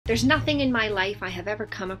There's nothing in my life I have ever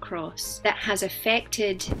come across that has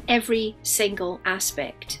affected every single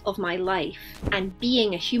aspect of my life and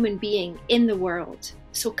being a human being in the world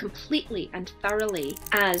so completely and thoroughly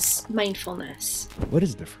as mindfulness. What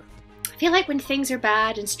is different? I feel like when things are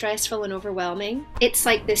bad and stressful and overwhelming, it's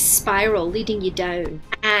like this spiral leading you down.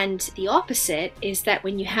 And the opposite is that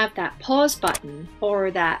when you have that pause button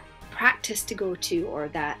or that practice to go to or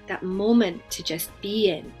that moment to just be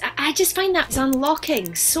in, I just find that's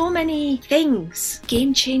unlocking so many things.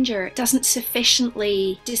 Game Changer doesn't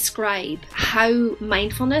sufficiently describe how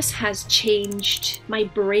mindfulness has changed my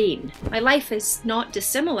brain. My life is not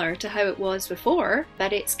dissimilar to how it was before,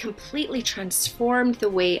 but it's completely transformed the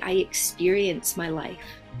way I experience my life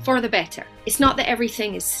for the better. It's not that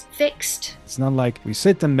everything is fixed. It's not like we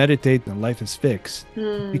sit and meditate and life is fixed.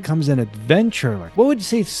 It becomes an adventure. Like, what would you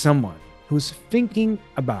say to someone who's thinking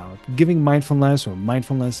about giving mindfulness or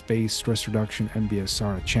mindfulness based stress reduction,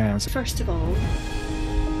 MBSR, a chance? First of all,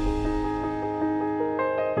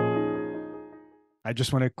 I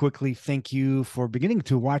just want to quickly thank you for beginning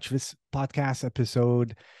to watch this podcast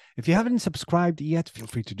episode. If you haven't subscribed yet, feel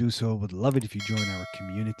free to do so. Would love it if you join our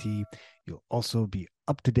community. You'll also be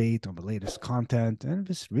up to date on the latest content, and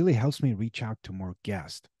this really helps me reach out to more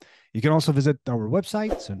guests. You can also visit our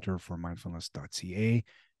website, centerformindfulness.ca.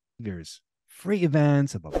 There's free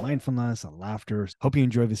events about mindfulness and laughter. Hope you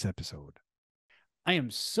enjoy this episode. I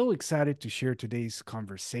am so excited to share today's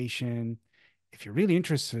conversation. If you're really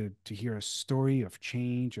interested to hear a story of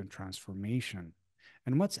change and transformation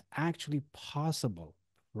and what's actually possible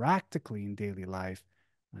practically in daily life,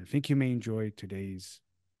 I think you may enjoy today's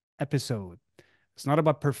episode. It's not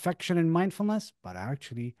about perfection and mindfulness, but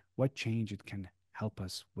actually what change it can help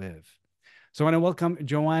us with. So I want to welcome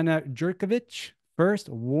Joanna Gyurkovics. First,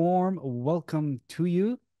 warm welcome to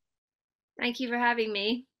you. thank you for having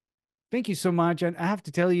me. Thank you so much. And I have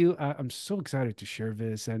to tell you, I'm so excited to share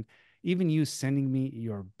this. And even you sending me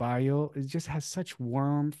your bio, it just has such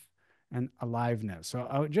warmth and aliveness. So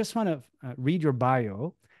I just want to read your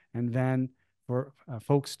bio and then for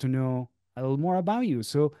folks to know a little more about you.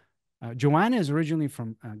 So Joanna is originally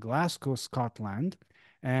from Glasgow, Scotland,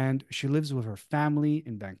 and she lives with her family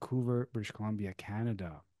in Vancouver, British Columbia,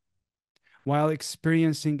 Canada. While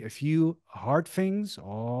experiencing a few hard things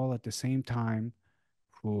all at the same time,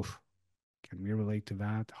 oof, can we relate to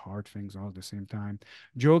that? Hard things all at the same time.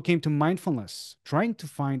 Jo came to mindfulness, trying to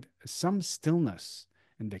find some stillness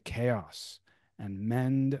in the chaos and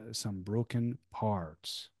mend some broken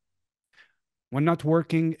parts. When not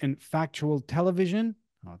working in factual television,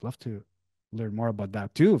 I'd love to learn more about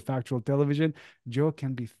that too. Factual television, Jo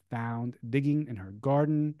can be found digging in her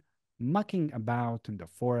garden, mucking about in the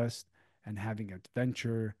forest, and having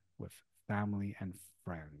adventure with family and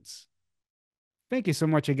friends. Thank you so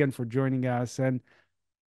much again for joining us. And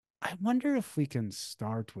I wonder if we can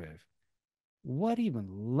start with what even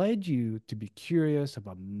led you to be curious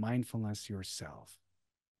about mindfulness yourself?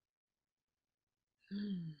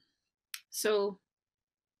 So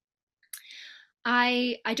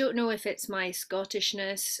I don't know if it's my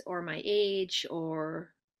Scottishness or my age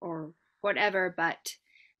or whatever, but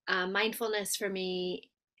mindfulness for me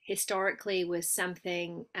historically was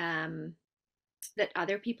something that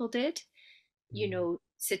other people did. You Mm, know,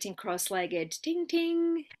 sitting cross-legged, ting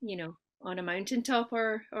ting, on a mountaintop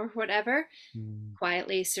or whatever, mm,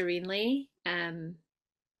 quietly, serenely.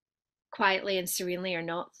 Quietly and serenely are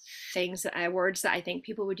not things that words that I think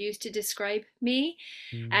people would use to describe me.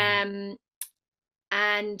 mm, Um,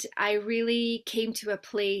 and I really came to a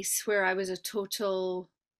place where I was a total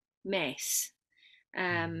mess.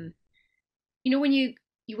 mm. Um, when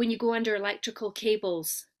you go under electrical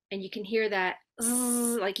cables and you can hear that,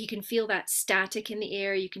 like you can feel that static in the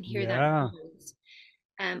air, you can hear that Yeah. noise.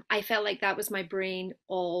 I felt like that was my brain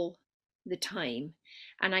all the time,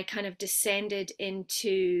 and I kind of descended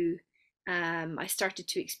into. I started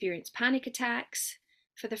to experience panic attacks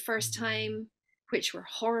for the first Mm, time, which were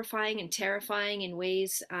horrifying and terrifying in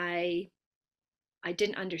ways I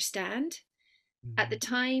didn't understand at the mm,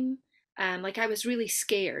 time. Like I was really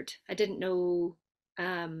scared. I didn't know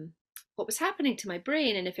um, what was happening to my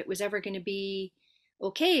brain and if it was ever going to be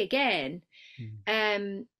okay again. mm,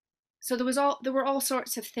 Um, so there were all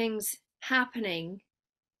sorts of things happening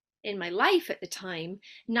in my life at the time,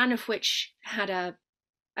 none of which had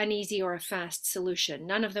an easy or a fast solution.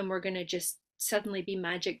 None of them were going to just suddenly be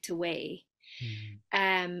magicked away. mm,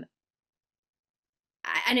 Um,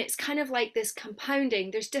 and it's kind of like this compounding.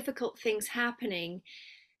 There's difficult things happening,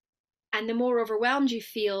 and the more overwhelmed you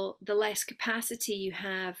feel, the less capacity you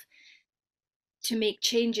have to make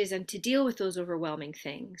changes and to deal with those overwhelming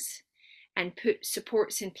things. and put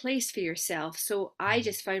supports in place for yourself. So I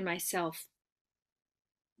just found myself,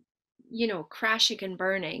 crashing and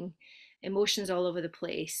burning, emotions all over the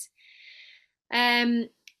place. Um,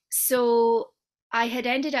 so I had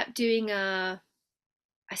ended up doing a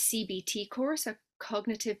CBT course, a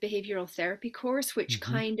cognitive behavioral therapy course, which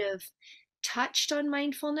Mm-hmm. kind of touched on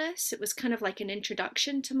mindfulness. It was kind of like an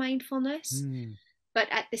introduction to mindfulness. Mm. But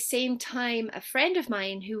at the same time, a friend of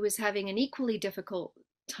mine who was having an equally difficult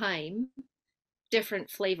time, different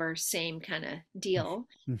flavors, same kind of deal,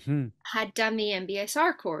 Mm-hmm. had done the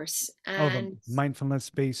MBSR course. Oh, the And mindfulness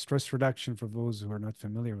based stress reduction for those who are not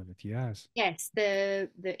familiar with it. Yes. yes, the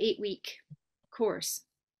 8 week course.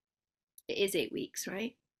 It is 8 weeks,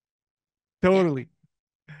 right? Yeah. Totally.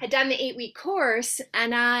 Had done the 8 week course,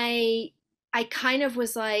 and I kind of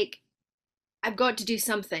was like, I've got to do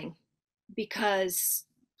something, because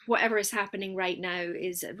whatever is happening right now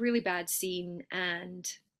is a really bad scene, and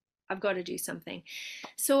I've got to do something.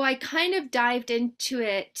 So I kind of dived into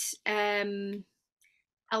it, a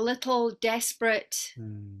little desperate,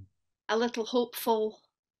 Mm. a little hopeful,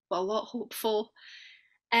 well, a lot hopeful,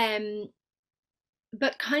 um,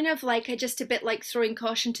 but kind of like just a bit like throwing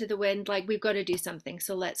caution to the wind, like we've got to do something,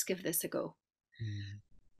 so let's give this a go.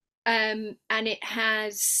 Mm. And it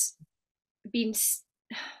has been,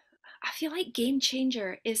 I feel like game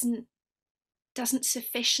changer isn't doesn't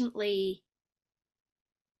sufficiently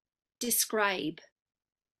describe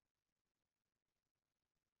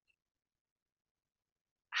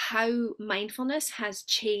how mindfulness has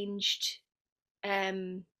changed, I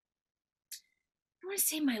want to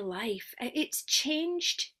say my life. It's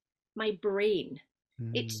changed my brain.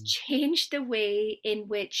 It's Mm. changed the way in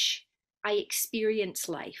which I experience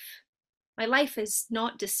life. My life is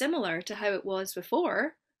not dissimilar to how it was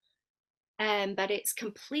before, but it's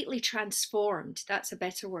completely transformed. That's a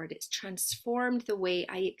better word. It's transformed the way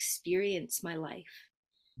I experience my life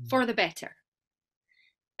Mm. for the better.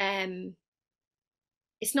 Um,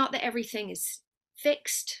 it's not that everything is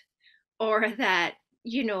fixed, or that,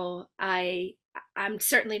 I'm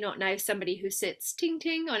certainly not now somebody who sits ting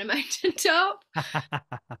ting on a mountaintop,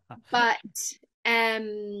 but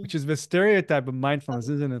um Which is the stereotype of oh, mindfulness,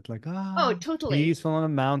 isn't it? Like, oh, totally, peaceful on a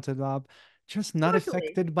mountaintop, just not totally,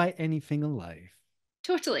 affected by anything in life.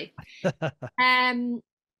 totally. um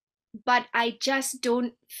but I just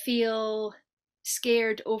don't feel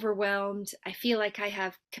scared, overwhelmed. I feel like I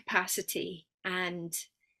have capacity and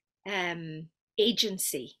um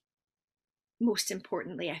agency. Most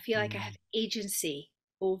importantly, I feel like I Mm. have agency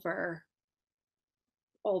over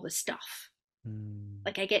all the stuff. Mm.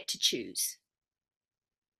 Like I get to choose.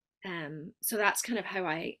 So that's kind of how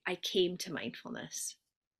I came to mindfulness.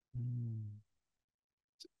 Mm.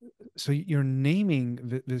 So you're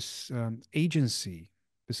naming this agency,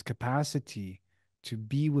 this capacity to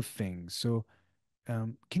be with things. So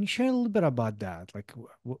can you share a little bit about that? Like,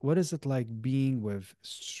 what is it like being with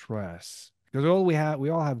stress? Because we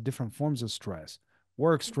all have different forms of stress: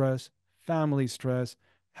 work stress, family stress,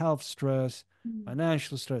 health stress, Mm.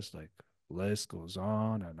 financial stress. Like, list goes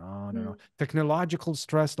on and on and on. Mm. Technological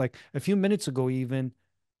stress. Like a few minutes ago, even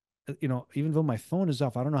even though my phone is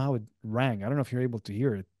off, I don't know how it rang. I don't know if you're able to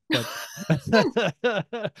hear it, but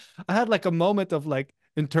I had like a moment of like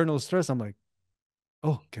internal stress. I'm like,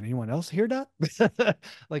 oh, can anyone else hear that?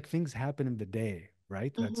 Like things happen in the day,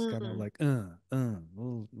 right? That's kind of Mm-hmm. like,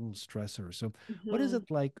 little stressor. So, what is Mm-hmm.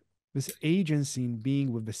 it like this agency in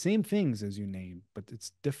being with the same things as you name, but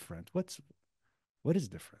it's different? What is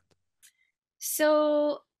different?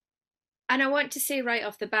 So, and I want to say right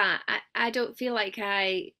off the bat, I don't feel like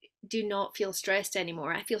I do not feel stressed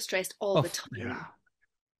anymore. I feel stressed all the time. Yeah.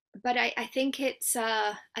 But I think it's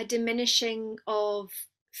a diminishing of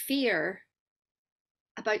fear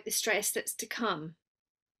about the stress that's to come.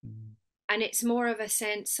 Mm. And it's more of a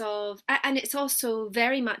sense of, and it's also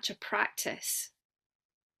very much a practice.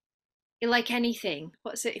 Like anything,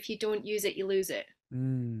 what's it? If you don't use it, you lose it.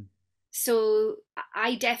 Mm. So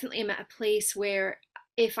I definitely am at a place where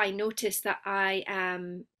if I notice that I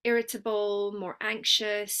am irritable, more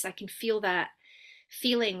anxious, I can feel that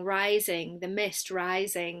feeling rising, the mist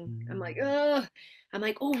rising. I'm like, Mm. oh, I'm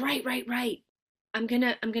like, oh, right, right, right. I'm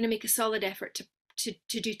gonna make a solid effort to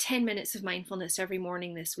do 10 minutes of mindfulness every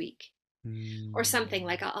morning this week, or something. Mm.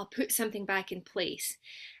 Like I'll put something back in place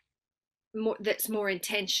more that's more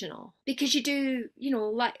intentional, because you do,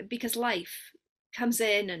 because life comes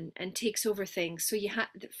in and takes over things. So you have,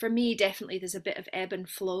 for me, definitely there's a bit of ebb and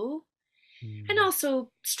flow, and Mm.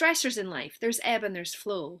 also stressors in life, there's ebb and there's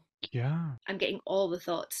flow. Yeah. I'm getting all the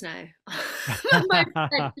thoughts now. My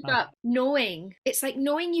up. Knowing, it's like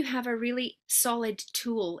knowing you have a really solid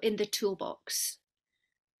tool in the toolbox.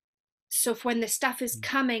 So when the stuff is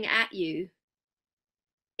coming at you,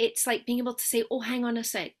 it's like being able to say, oh, hang on a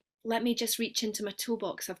sec. Let me just reach into my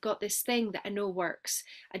toolbox. I've got this thing that I know works.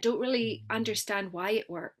 I don't really understand why it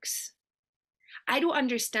works. I don't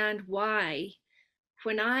understand why,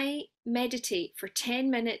 when I meditate for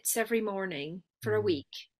 10 minutes every morning for a Mm.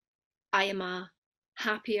 week, I am a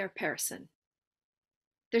happier person.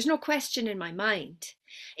 There's no question in my mind.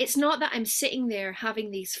 It's not that I'm sitting there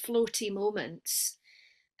having these floaty moments,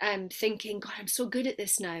 thinking, God, I'm so good at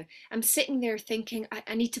this now. I'm sitting there thinking,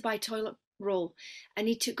 I need to buy toilet roll. I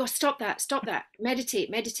need to go, stop that, meditate,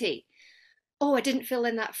 meditate. Oh, I didn't fill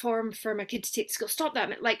in that form for my kid to take to school. Stop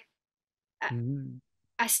that. Like, I, Mm.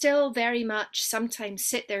 I still very much sometimes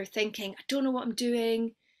sit there thinking, I don't know what I'm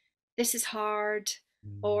doing. This is hard.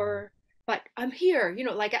 Mm. Or, but I'm here,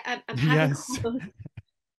 like I'm having Yes.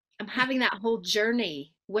 I'm having that whole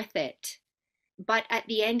journey with it. But at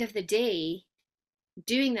the end of the day,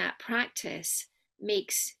 doing that practice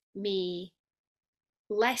makes me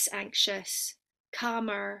less anxious,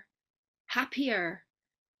 calmer, happier.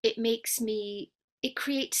 It makes me, it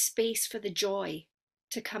creates space for the joy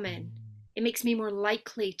to come in. Mm. It makes me more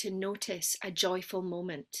likely to notice a joyful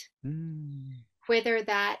moment, Mm. whether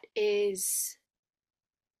that is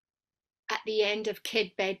at the end of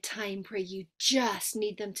kid bedtime where you just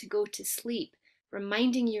need them to go to sleep,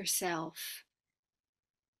 reminding yourself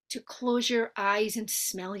to close your eyes and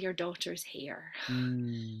smell your daughter's hair,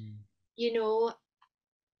 Mm. you know,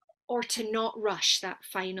 or to not rush that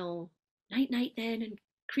final night night then and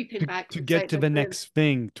creeping To backwards get out to the the room. next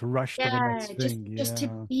thing, to rush to the Yeah, next just thing. just to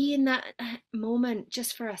Yeah. be in that moment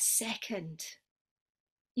just for a second.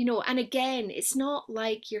 And again, it's not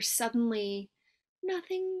like you're suddenly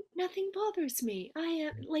nothing bothers me. I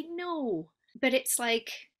am like no. But it's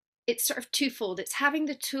like it's sort of twofold. It's having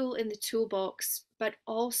the tool in the toolbox, but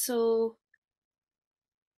also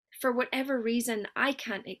for whatever reason I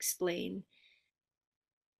can't explain,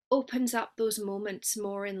 opens up those moments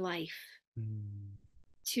more in life Mm.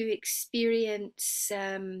 to experience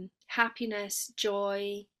happiness,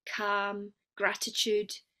 joy, calm,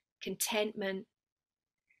 gratitude, contentment.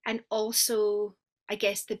 And also, I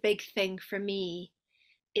guess the big thing for me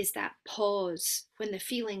is that pause when the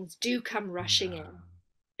feelings do come rushing Yeah. in,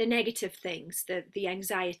 the negative things, the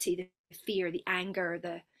anxiety, the fear, the anger,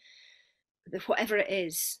 the whatever it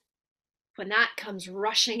is, when that comes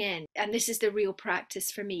rushing in, and this is the real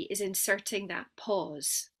practice for me, is inserting that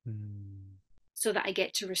pause Mm. so that I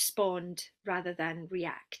get to respond rather than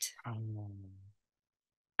react. Um,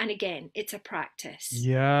 And again, it's a practice.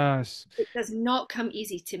 yes. It does not come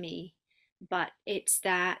easy to me, but it's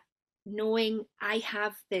that knowing I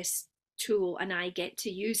have this tool and I get to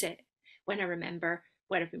use it when I remember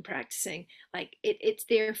when I've been practicing. Like it's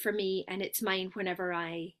there for me and it's mine whenever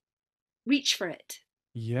I reach for it,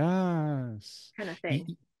 Yes. kind of Y-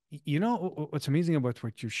 thing. You know, what's amazing about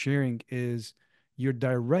what you're sharing is your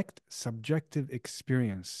direct subjective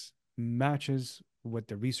experience matches what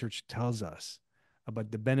the research tells us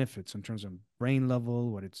about the benefits in terms of brain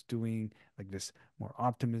level, what it's doing, like this more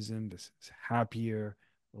optimism, this is happier,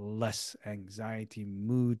 less anxiety,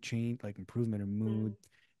 mood change, like improvement in mood,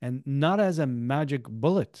 and not as a magic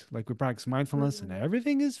bullet, like we practice mindfulness and Mm-hmm.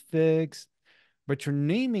 everything is fixed, but you're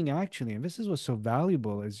naming actually, and this is what's so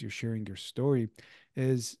valuable as you're sharing your story,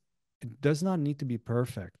 is it does not need to be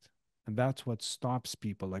perfect. And that's what stops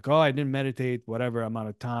people. Like, oh, I didn't meditate whatever amount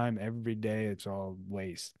of time every day, it's all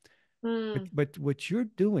waste. But Mm. but what you're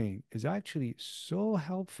doing is actually so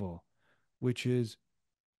helpful, which is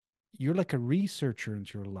you're like a researcher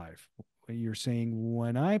into your life. You're saying,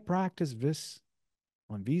 when I practice this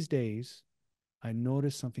on these days, I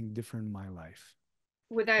notice something different in my life.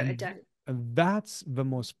 Without a And doubt. that's the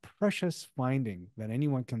most precious finding that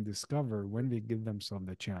anyone can discover when they give themselves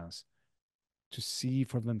the chance to see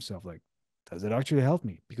for themselves, like, does it actually help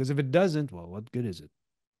me? Because if it doesn't, well, what good is it?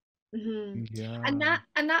 Mm-hmm. And Yeah.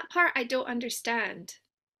 that part I don't understand.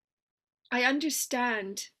 I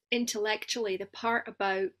understand intellectually the part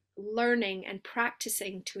about learning and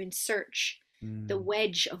practicing to insert the Mm.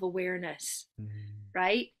 wedge of awareness, Mm.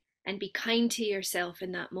 right? And be kind to yourself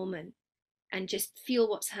in that moment and just feel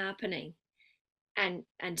what's happening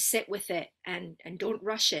and sit with it and don't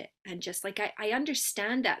rush it. And just like I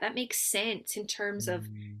understand that makes sense in terms of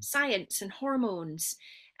Mm. science and hormones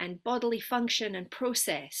and bodily function and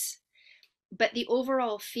process. But the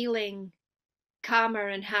overall feeling calmer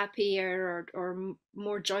and happier or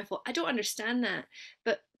more joyful. I don't understand that.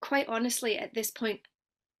 But quite honestly, at this point,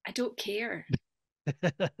 I don't care.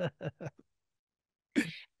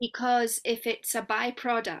 Because if it's a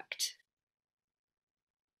byproduct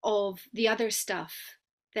of the other stuff,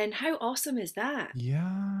 then how awesome is that?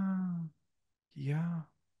 Yeah. Yeah.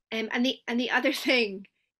 And the other thing,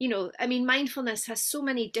 I mean, mindfulness has so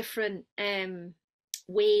many different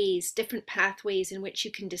ways, different pathways in which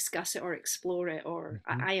you can discuss it or explore it, or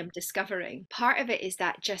Hmm. I am discovering. Part of it is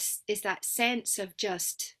that sense of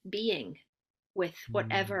just being with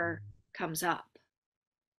whatever Mm. comes up.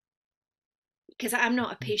 Because I'm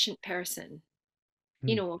not a Mhm. patient person.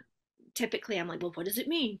 You Mm. know, typically I'm like, well, what does it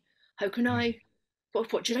mean? How can I,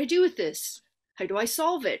 what should I do with this? How do I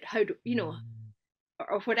solve it? How do, Mm.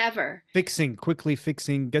 or whatever. Fixing, quickly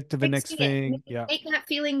fixing, get to the next Fixing it, thing. Yeah. make that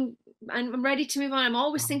feeling, I'm ready to move on. I'm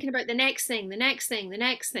always Uh, thinking about the next thing, the next thing, the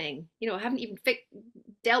next thing. I haven't even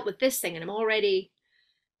dealt with this thing and I'm already,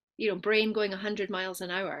 brain going 100 miles an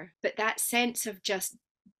hour. But that sense of just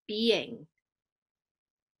being,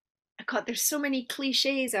 God, there's so many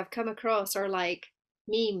cliches I've come across, or like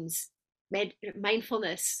memes,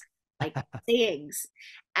 mindfulness, like sayings.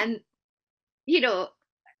 And, you know,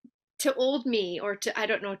 to old me, or to, I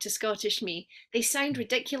don't know, to Scottish me, they sound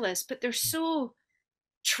ridiculous, but they're so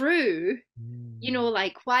true. mm.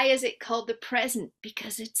 Like, why is it called the present?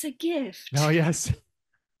 Because it's a Oh, gift. yes.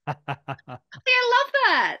 I love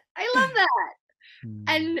that. I love that. Mm.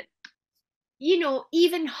 And,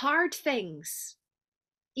 even hard things,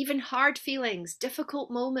 even hard feelings, difficult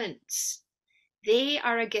moments, they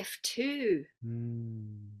are a gift too,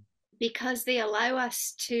 Mm. because they allow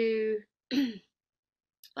us to,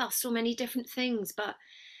 well, so many different things, but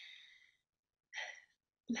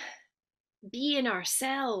be in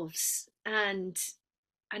ourselves and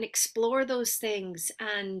explore those things.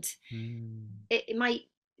 And Mm. it might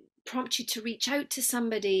prompt you to reach out to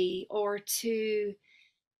somebody, or to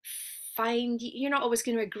find, you're not always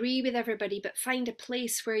going to agree with everybody, but find a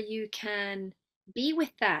place where you can be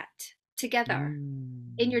with that together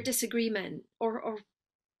in your Mm. disagreement, or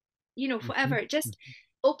whatever. Mhm. It just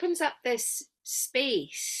opens up this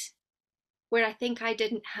space where I think I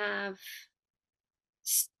didn't have,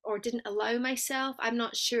 or didn't allow myself, I'm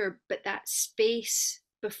not sure, but that space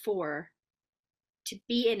before, to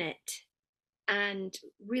be in it and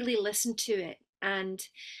really listen to it. And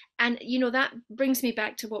that brings me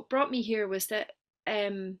back to what brought me here, was that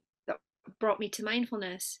brought me to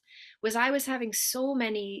mindfulness, was I was having so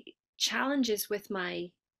many challenges with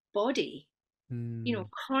my body, Mm.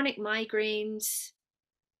 chronic migraines.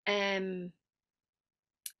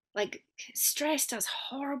 Like, stress does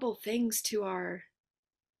horrible things to our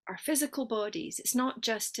physical bodies. It's not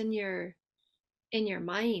just in your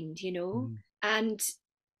mind. Mm.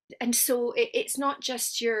 And so it's not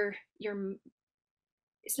just your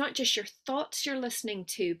it's not just your thoughts you're listening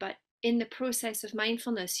to, but in the process of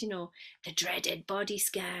mindfulness, the dreaded body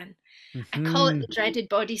scan. I call it Mhm. the dreaded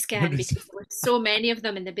body What scan is because there were so many of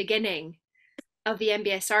them in the beginning of the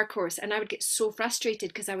MBSR course, and I would get so frustrated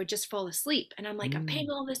because I would just fall asleep, and I'm like, I'm paying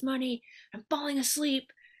Mm. all this money, I'm falling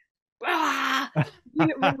asleep, ah, do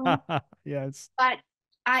it wrong. Yes. But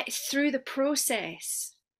through the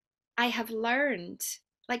process, I have learned,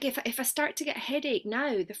 like, if I start to get a headache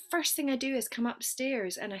now, the first thing I do is come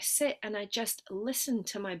upstairs and I sit and I just listen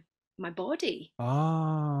to my body.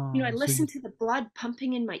 I So listen you, to the blood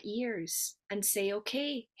pumping in my ears and say,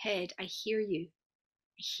 okay, head, I hear you.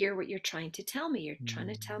 I hear what you're trying to tell me. You're trying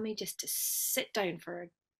to tell mm. me just to sit down for a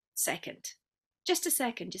second. Just a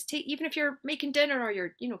second. Just take, even if you're making dinner or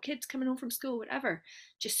your, kids coming home from school, whatever,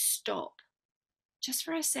 just stop. Just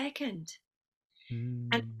for a second.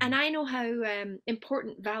 And Mm. I know how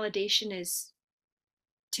important validation is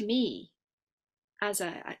to me as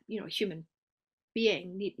a human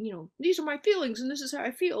being. These are my feelings and this is how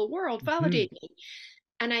I feel. World, Mhm. validate me.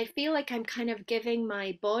 And I feel like I'm kind of giving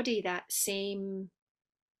my body that same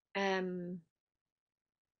um,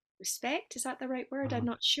 respect. Is that the right word? I'm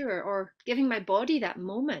Uh, not sure. Or giving my body that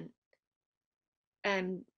moment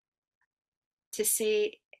um, to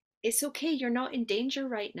say, it's okay. You're not in danger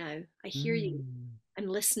right now. I hear you. mm. I'm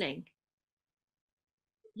listening.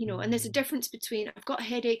 And there's a Mm. difference between, I've got a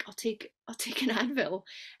headache, I'll take an Advil,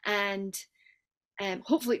 and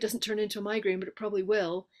hopefully it doesn't turn into a migraine, but it probably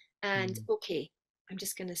will. And Mm. okay, I'm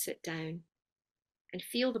just going to sit down and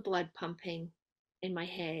feel the blood pumping in my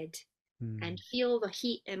head, and Mm. feel the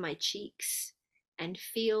heat in my cheeks, and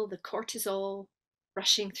feel the cortisol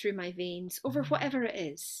rushing through my veins over Mm. whatever it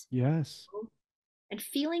is. Yes. And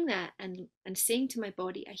feeling that, and saying to my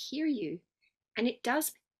body, I hear you. And it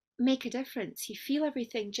does make a difference. You feel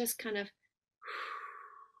everything just kind of,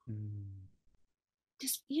 Mm.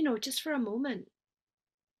 just for a moment.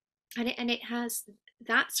 And it has,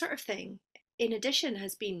 that sort of thing, in addition,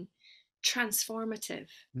 has been transformative.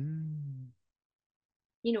 Mm.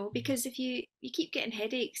 Mm. Because if you keep getting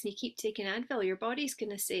headaches and you keep taking Advil, your body's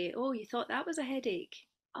going to say, oh, you thought that was a headache.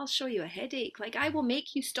 I'll show you a headache. Like, I will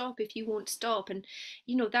make you stop if you won't stop. And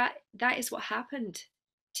that is what happened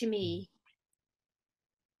to me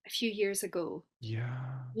a few years ago. Yeah.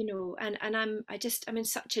 And I'm in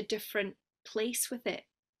such a different place with it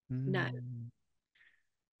now. Mm.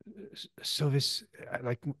 So this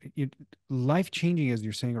like life changing, as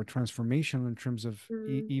you're saying, or transformational in terms of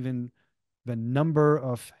Mm, even the number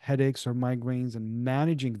of headaches or migraines and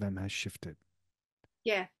managing them has shifted.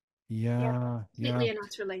 yeah, yeah, Yeah, yeah, completely and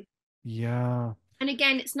utterly. yeah. And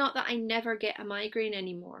again, it's not that I never get a migraine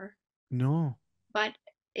anymore, No, but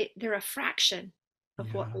they're a fraction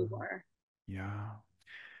of what yeah, they were. yeah.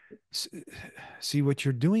 S- See what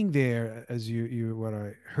you're doing there, as what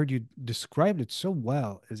I heard you described it so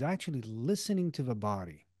well, is actually listening to the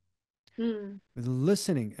body. Mm,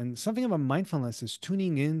 Listening, and something about mindfulness is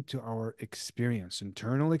tuning into our experience,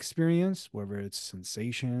 internal experience, whether it's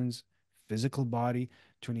sensations, physical body,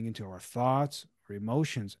 tuning into our thoughts or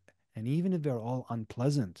emotions, and even if they're all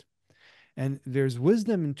unpleasant. And there's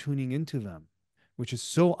wisdom in tuning into them, which is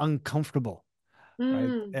so uncomfortable,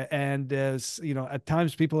 right? mm, And as you know, at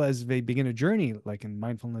times people, as they begin a journey like in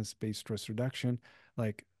mindfulness based stress reduction,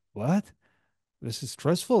 like, what, this is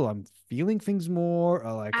stressful, I'm feeling things more,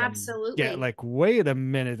 or like I'm, yeah, absolutely. like, wait a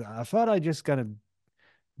minute, I thought I just gotta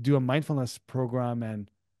do a mindfulness program and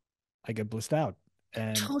I get blissed out.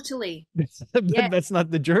 And Totally. Yeah. but that's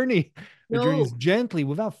not the journey. The journey is No. gently,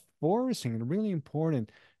 without forcing, and really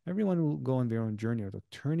important. Everyone will go on their own journey of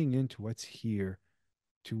turning into what's here,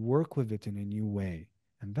 to work with it in a new way.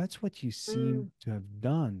 And that's what you seem Mm, to have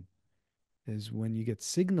done, is when you get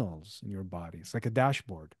signals in your body. It's like a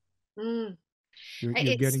dashboard. mm. You're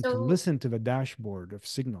It's getting to so. listen to the dashboard of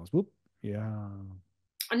signals. Whoop. Yeah.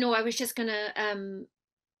 No, I was just gonna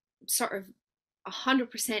sort of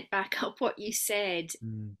 100% back up what you said.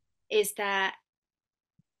 Mm, Is that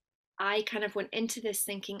I kind of went into this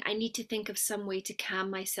thinking I need to think of some way to calm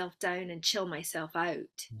myself down and chill myself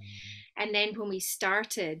out. mm, And then when we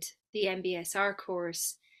started the MBSR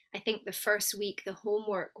course, I think the first week the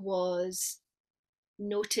homework was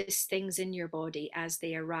notice things in your body as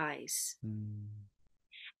they arise. mm,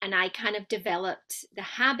 And I kind of developed the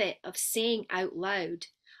habit of saying out loud,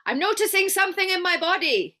 I'm noticing something in my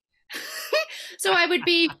body. So I would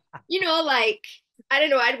be, like, I don't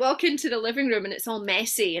know, I'd walk into the living room and it's all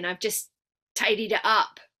messy and I've just tidied it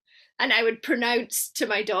up. And I would pronounce to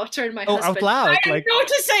my daughter and my oh, out husband, I loud, am like.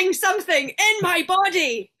 noticing something in my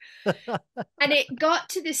body. And it got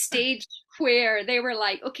to the stage where they were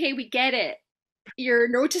like, okay, we get it. You're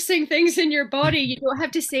noticing things in your body. You don't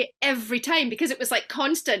have to say it every time, because it was like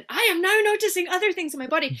constant. I am now noticing other things in my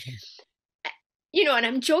body. And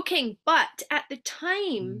I'm joking, but at the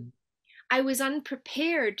time, Mm, I was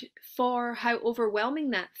unprepared for how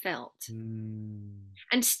overwhelming that felt. mm,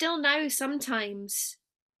 And still now, sometimes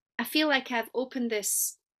I feel like I've opened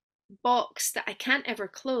this box that I can't ever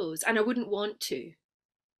close, and I wouldn't want to,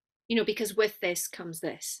 because with this comes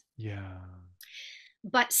this. yeah.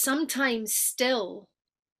 But sometimes still,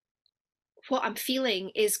 what I'm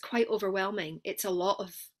feeling is quite overwhelming. It's a lot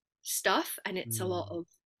of stuff and it's a lot Mm, of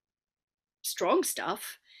strong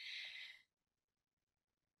stuff.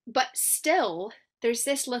 But still, there's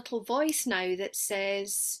this little voice now that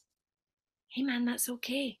says, hey man, that's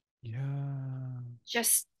okay. yeah.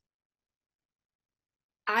 Just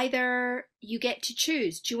either you get to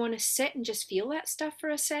choose. Do you want to sit and just feel that stuff for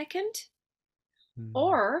a second? Mm,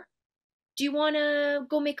 Or do you want to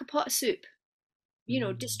go make a pot of soup?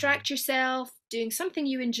 mm, Distract yourself doing something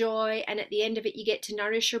you enjoy. And at the end of it, you get to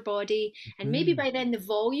nourish your body. And maybe mm, by then, the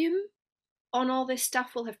volume on all this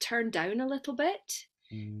stuff will have turned down a little bit.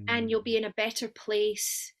 And mm, you'll be in a better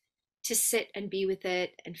place to sit and be with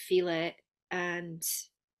it and feel it and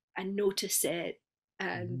notice it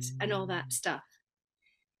and all that mm, stuff.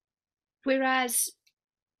 Whereas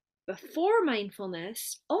before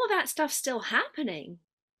mindfulness, all of that stuff's still happening,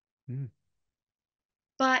 mm,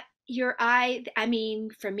 but I mean,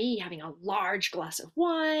 for me, having a large glass of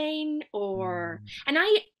wine, or mm, and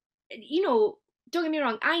I, you know don't get me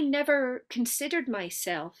wrong, I never considered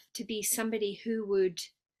myself to be somebody who would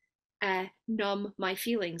numb my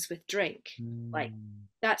feelings with drink. Like, mm,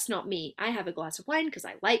 that's not me. I have a glass of wine because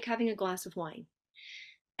I like having a glass of wine.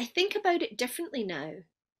 I think about it differently now.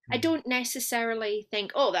 I mm, don't necessarily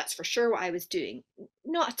think, oh, that's for sure what I was doing.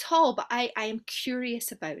 Not at all, but I am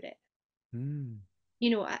curious about it. mm,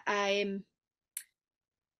 I'm,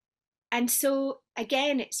 and so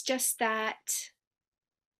again, it's just that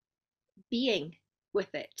being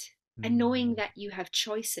with it and knowing mm, that you have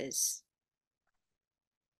choices,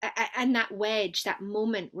 and that wedge, that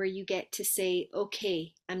moment where you get to say,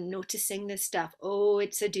 okay, I'm noticing this stuff. Oh,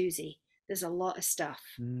 it's a doozy. There's a lot of stuff.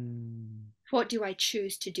 Mm. What do I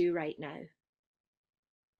choose to do right now?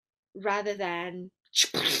 Rather than,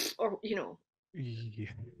 or, Yeah.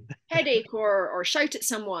 headache or shout at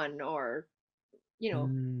someone or, you know,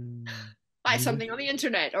 Mm. buy Maybe. something on the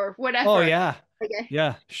internet or Oh whatever. yeah. Okay.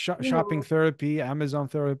 Yeah. You Shopping know, therapy, Amazon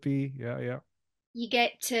therapy. Yeah, yeah. you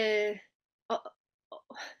get to, uh,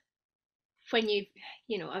 when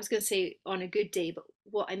I was going to say on a good day, but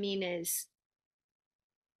what I mean is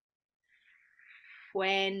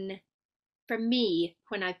when, for me,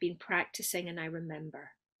 when I've been practicing and I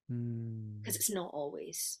remember, because Mm. it's not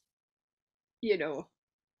always, you know,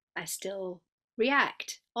 I still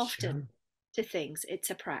react Sure. often to things. It's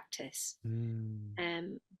a practice. Mm.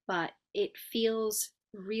 Um, but it feels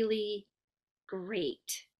really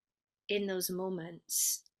great in those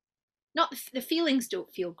moments. Not the feelings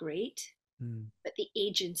don't feel great, Mm. but the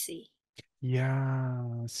agency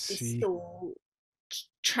Yeah. is See. so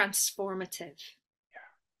transformative.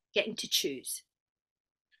 Getting to choose.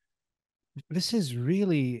 This is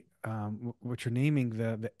really what you're naming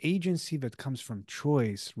the agency that comes from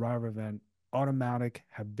choice rather than automatic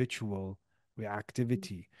habitual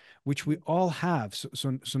reactivity, which we all have.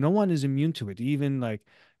 So no one is immune to it. Even like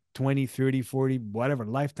 20, 30, 40, whatever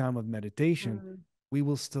lifetime of meditation, Mm, we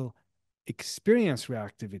will still experience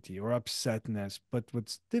reactivity or upsetness. But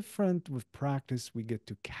what's different with practice, we get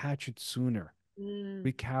to catch it sooner, mm,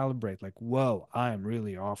 recalibrate, like, whoa, I'm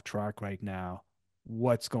really off track right now.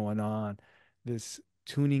 What's going on? This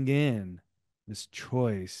tuning in, this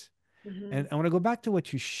choice. mm-hmm, And I want to go back to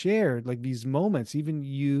what you shared, like these moments, even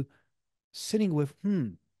you sitting with,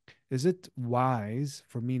 is it wise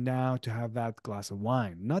for me now to have that glass of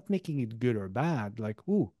wine? Not making it good or bad, like,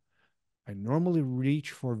 ooh, I normally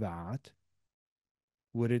reach for that.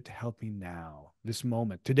 Would it help me now, this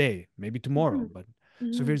moment, today, maybe mm-hmm, tomorrow? But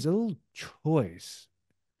so mm-hmm, there's a little choice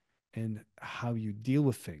in how you deal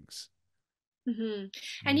with things. mm-hmm.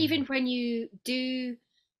 And Mm, even when you do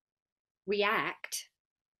react,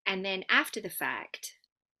 and then after the fact,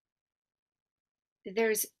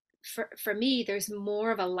 there's for me, there's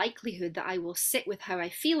more of a likelihood that I will sit with how I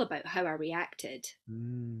feel about how I reacted.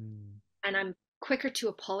 mm, And I'm quicker to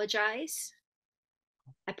apologize.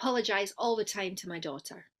 I apologize all the time to my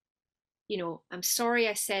daughter. I'm sorry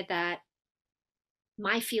I said that.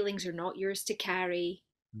 My feelings are not yours to carry.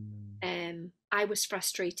 mm, I was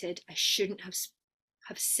frustrated. I shouldn't have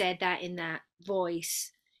said that in that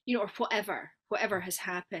voice, or whatever has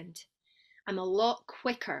happened. I'm a lot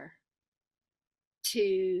quicker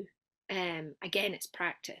to, again, it's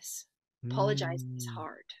practice. Apologizing is mm.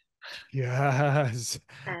 hard, Yes.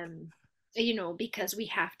 um, because we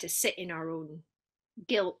have to sit in our own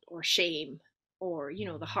guilt or shame or,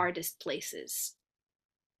 the hardest places,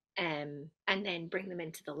 and then bring them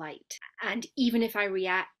into the light. And even if I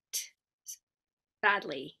react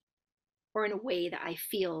badly or in a way that I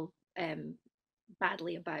feel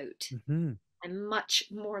badly about, Mm-hmm. I'm much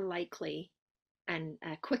more likely and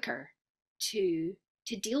quicker to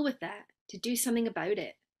deal with that, to do something about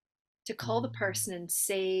it, to call the Mm, person and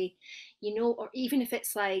say, or even if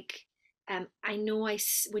it's like, I know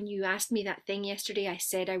when you asked me that thing yesterday, I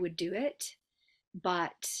said I would do it,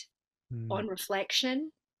 but mm, on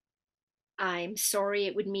reflection, I'm sorry,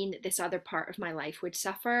 it would mean that this other part of my life would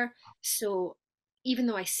suffer. So even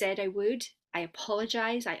though I said I would, I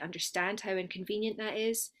apologize. I understand how inconvenient that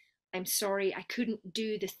is. I'm sorry, I couldn't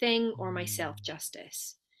do the thing or myself mm,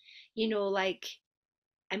 justice. Like,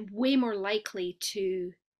 I'm way more likely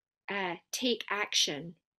to take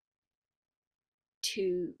action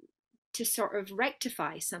to sort of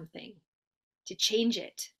rectify something, to change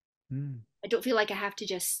it. mm. I don't feel like I have to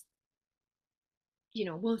just,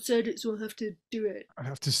 well, I said it, so I have to do it. I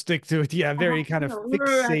have to stick to it. Yeah, I very have, kind of I have to,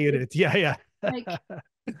 fixated. Yeah, like, yeah.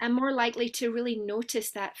 I'm more likely to really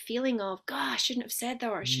notice that feeling of, God, I shouldn't have said that,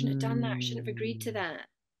 or I shouldn't have done that, I shouldn't have agreed to Mm, that,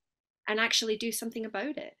 and actually do something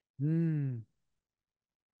about it. mm.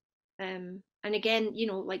 And again,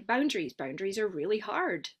 like boundaries are really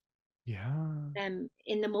hard. Yeah.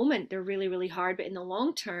 In the moment, they're really, really hard, but in the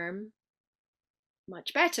long term,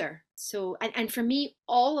 much better. So, and for me,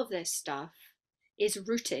 all of this stuff is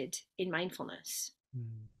rooted in mindfulness.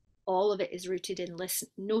 Mm, All of it is rooted in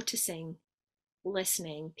noticing,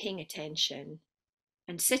 listening, paying attention,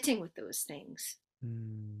 and sitting with those things.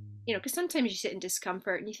 mm. Because sometimes you sit in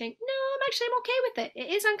discomfort and you think, no, I'm okay with it.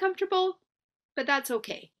 It is uncomfortable, but that's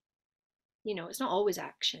okay. It's not always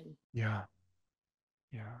action. Yeah,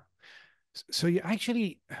 yeah. So you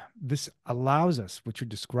actually, this allows us what you're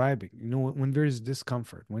describing. When there's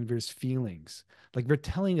discomfort, when there's feelings, like they're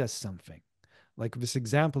telling us something. Like this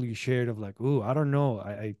example you shared of like, oh, I don't know.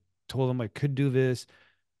 I told them I could do this.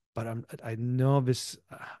 but I know this,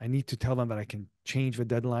 I need to tell them that I can change the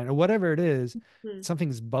deadline or whatever it is. Mm-hmm.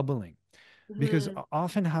 Something's bubbling because Mm-hmm.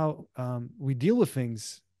 often how we deal with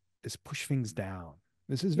things is push things down.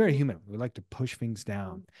 This is very human. We like to push things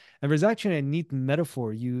down. And there's actually a neat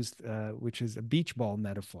metaphor used, which is a beach ball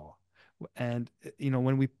metaphor. And,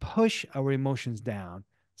 when we push our emotions down,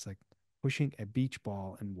 it's like pushing a beach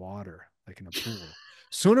ball in water, like in a pool.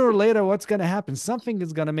 Sooner or later, what's going to happen? Something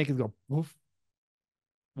is going to make it go poof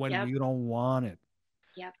when Yep. you don't want it.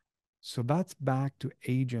 Yep. So that's back to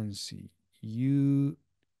agency. You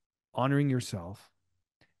honoring yourself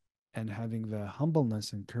and having the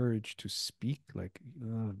humbleness and courage to speak like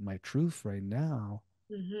my truth right now,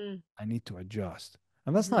 Mm-hmm. I need to adjust.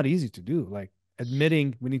 And that's not Mm-hmm. easy to do, like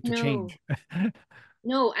admitting we need to No, change.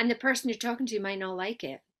 no, and the person you're talking to might not like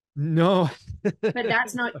it, No. but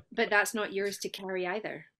that's not yours to carry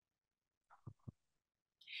either.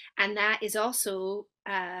 And that is also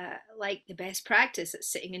like the best practice at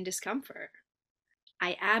sitting in discomfort.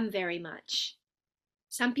 I am very much.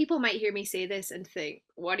 Some people might hear me say this and think,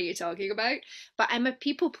 "What are you talking about?" But I'm a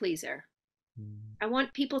people pleaser. I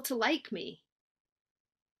want people to like me.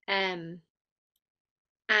 Um,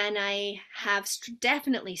 and I have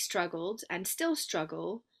definitely struggled and still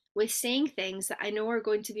struggle with saying things that I know are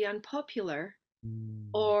going to be unpopular Mm.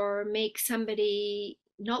 or make somebody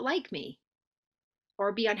not like me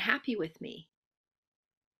or be unhappy with me.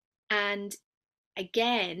 And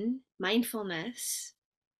again, mindfulness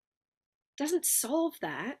doesn't solve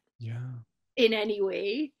that Yeah. in any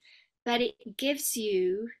way, but it gives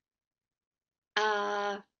you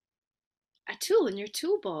a, a tool in your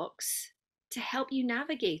toolbox to help you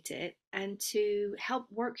navigate it and to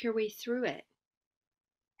help work your way through it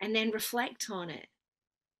and then reflect on it.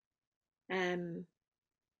 Um,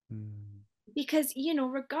 Mm. because,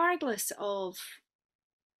 regardless of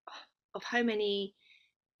how many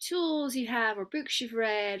tools you have or books you've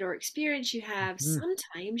read or experience you have, Mm.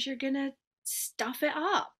 sometimes you're going to stuff it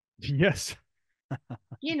up, Yes.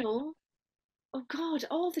 you know, oh God,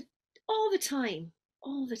 all the time,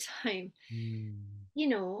 all the time, Mm. you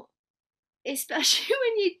know, especially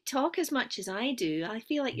when you talk as much as I do, I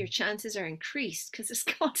feel like your chances are increased because there's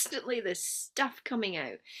constantly this stuff coming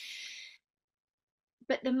out.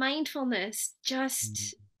 But the mindfulness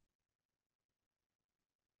Mm.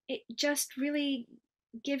 just really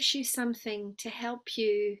gives you something to help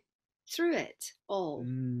you through it all,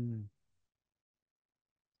 Mm.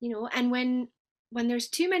 and when there's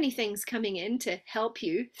too many things coming in to help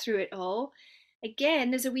you through it all, again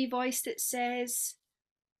there's a wee voice that says,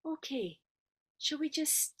 okay, should we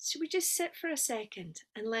just sit for a second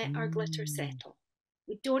and let our glitter Mm. settle?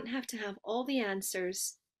 We don't have to have all the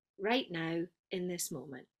answers right now in this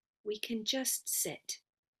moment. We can just sit.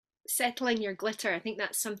 Settling your glitter, I think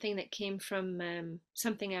that's something that came from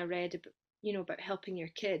something I read about, about helping your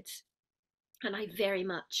kids, and I very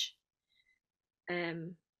much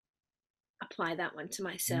um, apply that one to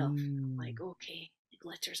myself. Mm. Like, okay, the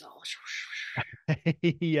glitter's all.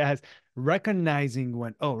 Yes. Recognizing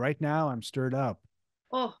when, oh, right now I'm stirred up.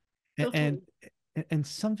 Oh, A- And totally. and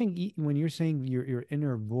something when you're saying your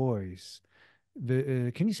inner voice,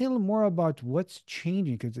 can you say a little more about what's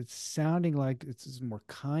changing? Because it's sounding like it's more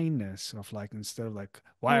kindness of like instead of like,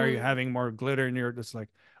 why are you Mm, having more glitter in your? It's like,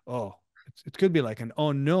 oh, it could be like an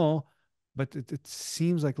oh no, but it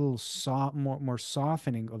seems like a little soft, more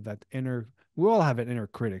softening of that inner. We all have an inner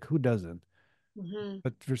critic. Who doesn't? mm-hmm.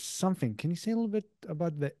 But there's something. Can you say a little bit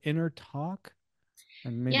about the inner talk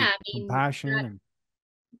and maybe Yeah, I mean compassion and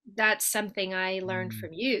that's something I learned mm,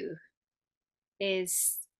 from you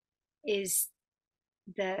is is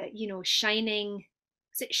the shining,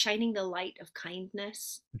 is it shining the light of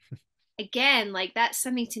kindness? Again, like that's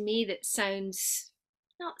something to me that sounds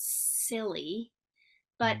not silly,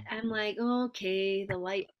 but mm. I'm like, okay, the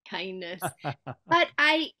light of kindness. But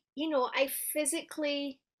I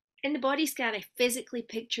physically, in the body scan, I physically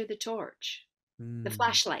picture the torch, the Mm.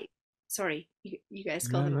 flashlight. Sorry, you guys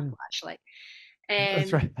call Yeah, them a yeah. flashlight.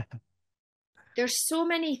 That's And right. there's so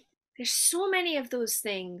many, there's so many of those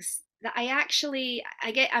things that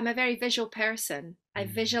I'm a very visual person. I Mm.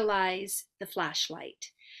 visualize the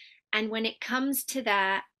flashlight. And when it comes to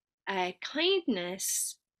that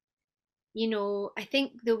kindness, I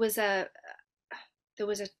think there was a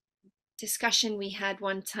discussion we had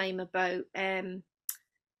one time about the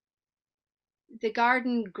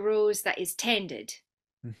garden grows that is tended.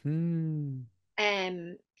 Mhm.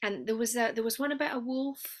 And there was one about a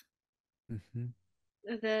wolf. Mhm.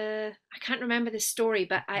 I can't remember the story,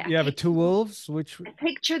 but I, I Yeah, the two picture wolves, which I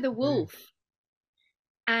picture the okay. wolf,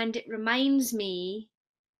 and it reminds me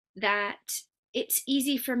that it's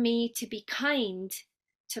easy for me to be kind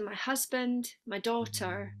to my husband, my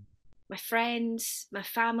daughter, Mm. my friends, my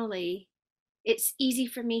family, it's easy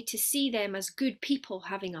for me to see them as good people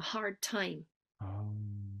having a hard time.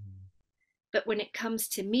 Um, But when it comes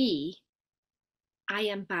to me, I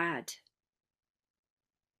am bad.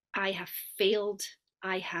 I have failed.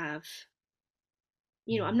 I have,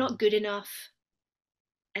 I'm not mm. good enough.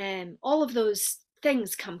 All of those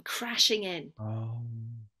things come crashing in.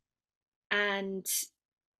 Um, And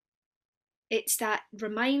it's that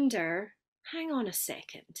reminder, hang on a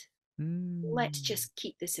second, let's mm, just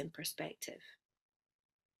keep this in perspective.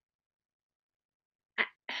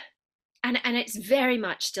 And it's very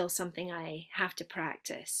much still something I have to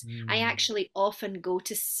practice. I mm, actually often go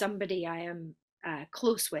to somebody I am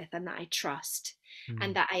close with and that I trust,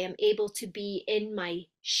 and mm, that I am able to be in my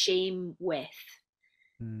shame with.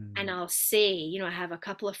 And mm, I'll say, I have a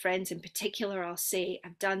couple of friends in particular, I'll say,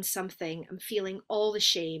 I've done something, I'm feeling all the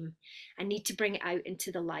shame, I need to bring it out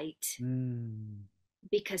into the light, mm.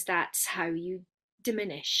 because that's how you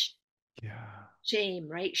diminish Yeah. shame,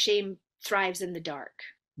 right? Shame thrives in the dark.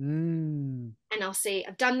 Mm, And I'll say,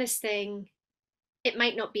 I've done this thing, it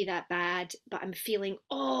might not be that bad, but I'm feeling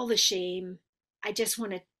all the shame. I just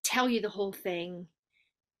want to tell you the whole thing.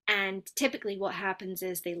 And typically, what happens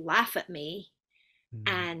is they laugh at me mm,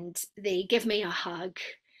 and they give me a hug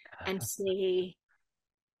and say,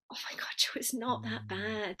 oh my God, Joe, it's not that mm,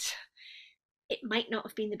 bad. It might not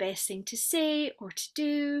have been the best thing to say or to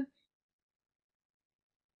do.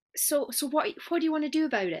 So what do you want to do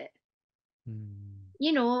about it?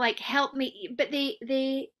 mm, Like help me. But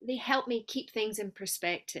they help me keep things in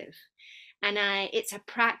perspective. And it's a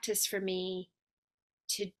practice for me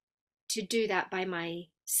to do that by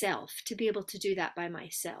myself, to be able to do that by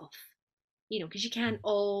myself, because you mm. can't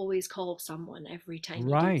always call someone every time you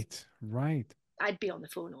do. Right, right. I'd be on the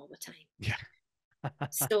phone all the time. Yeah.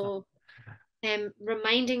 So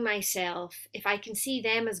reminding myself, if I can see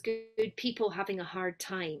them as good people having a hard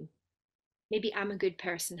time, maybe I'm a good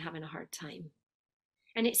person having a hard time.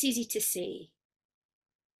 And it's easy to say,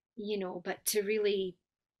 but to really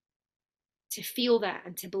to feel that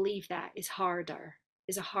and to believe that is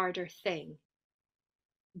a harder thing.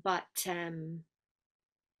 But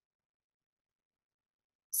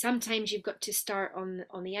sometimes you've got to start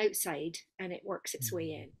on the outside and it works its way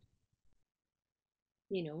Mm. in,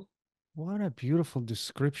 you know. What a beautiful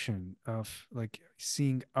description of like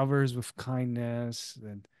seeing others with kindness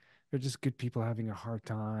and they're just good people having a hard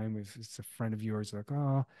time. If it's a friend of yours, like,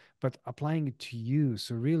 oh, but applying it to you.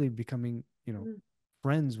 So really becoming, Mm.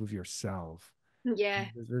 friends with yourself. Yeah,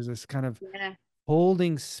 There's this kind of yeah.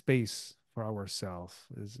 holding space for ourselves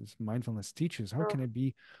as mindfulness teaches. How Oh, can it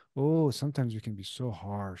be? Oh, sometimes we can be so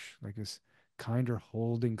harsh, like this kinder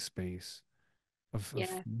holding space of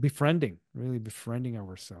yeah, befriending, really befriending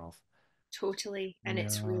ourselves. totally. And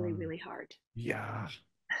it's really, Yeah. really hard. Yeah.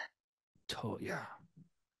 Yeah.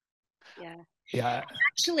 Yeah. Yeah.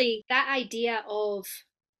 Actually, that idea of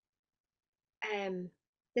um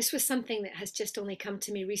this was something that has just only come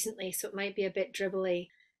to me recently, so it might be a bit dribbly.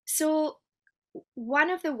 So one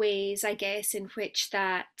of the ways, I guess, in which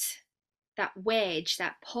that wedge,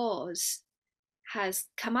 that pause has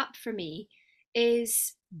come up for me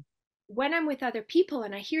is when I'm with other people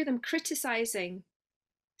and I hear them criticizing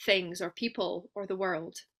things or people or the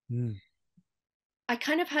world. Mm, I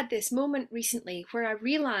kind of had this moment recently where I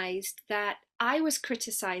realized that I was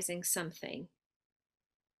criticizing something,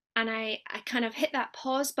 and I kind of hit that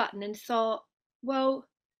pause button and thought, well,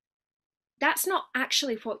 that's not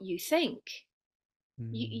actually what you think.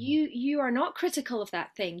 mm, You are not critical of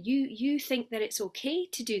that thing. You think that it's okay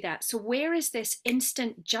to do that. So where is this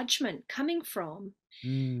instant judgment coming from?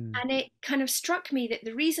 mm. And it kind of struck me that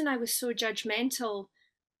the reason I was so judgmental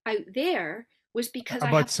out there was because I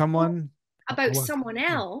About have someone, about what? someone Oh,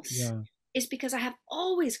 else, yeah. is because I have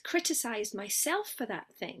always criticized myself for that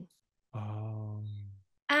thing. Um,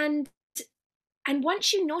 And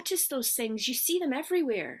once you notice those things, you see them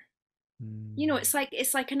everywhere. mm,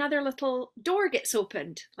 It's like another little door gets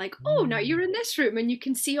opened. Like, oh, now mm, you're in this room and you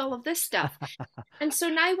can see all of this stuff. And so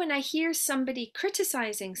now when I hear somebody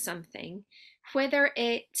criticizing something, whether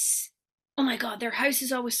it's, oh my God, their house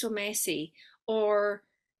is always so messy, or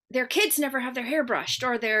their kids never have their hair brushed,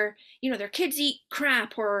 or their kids eat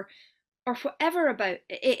crap, or whatever about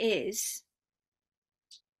it is,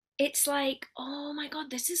 it's like, oh my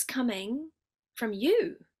God, this is coming from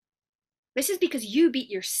you. This is because you beat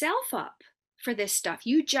yourself up for this stuff.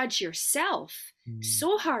 You judge yourself mm,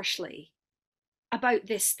 so harshly about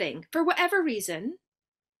this thing for whatever reason,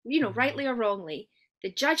 mm. rightly or wrongly.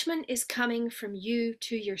 The judgment is coming from you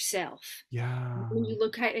to yourself. When Yeah. you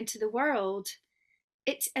look out into the world,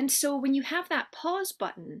 and so when you have that pause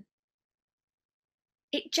button,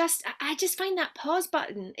 I just find that pause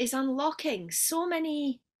button is unlocking so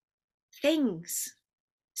many things,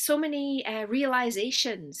 so many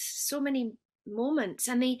realizations, so many moments,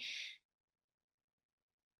 and they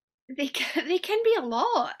can be a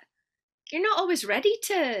lot. You're not always ready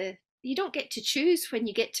to. You don't get to choose when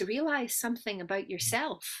you get to realize something about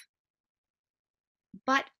yourself.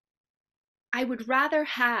 But I would rather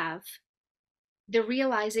have the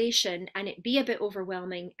realization and it be a bit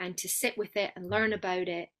overwhelming and to sit with it and learn about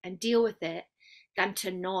it and deal with it than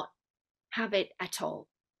to not have it at all.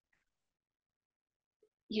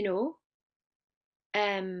 You know,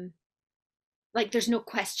 um, like there's no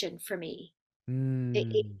question for me. Mm.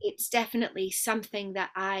 It's definitely something that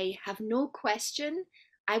I have no question.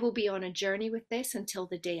 I will be on a journey with this until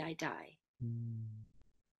the day I die, Mm.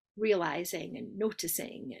 realizing and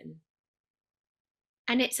noticing,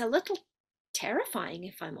 and it's a little terrifying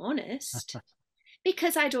if I'm honest,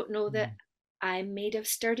 because I don't know that Mm. I'm made of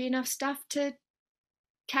sturdy enough stuff to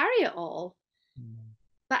carry it all. Mm.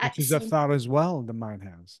 But at Which the is a same, thought as well the mind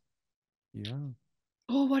has. Yeah.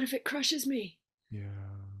 oh, what if it crushes me?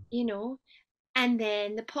 Yeah. You know? And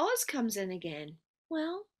then the pause comes in again.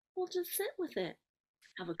 Well, we'll just sit with it,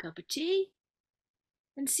 have a cup of tea,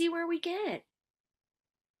 and see where we get.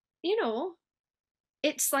 You know,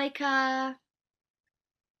 it's like I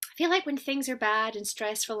feel like when things are bad and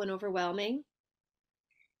stressful and overwhelming,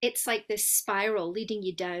 it's like this spiral leading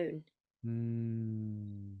you down.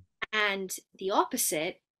 Mm. And the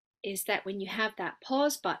opposite is that when you have that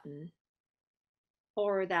pause button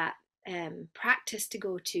or that practice to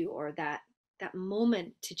go to or that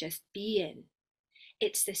moment to just be in,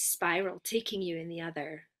 it's this spiral taking you in the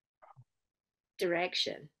other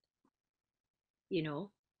direction. You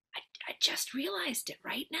know, I just realized it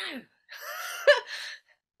right now.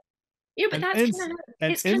 Yeah, but An that's ins an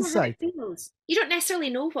it's kind of how it insight. feels. You don't necessarily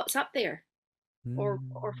know what's up there or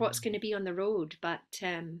what's Mm. going to be on the road, but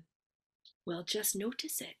well, just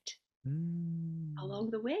notice it Mm. along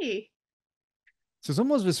the way. So it's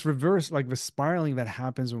almost this reverse, like the spiraling that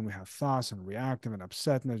happens when we have thoughts and reactive and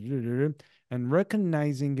upset and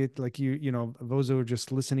recognizing it, like those who are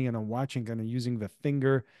just listening and watching, kind of using the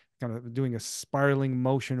finger, kind of doing a spiraling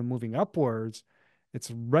motion and moving upwards.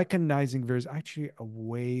 It's recognizing there's actually a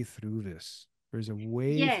way through this. There's a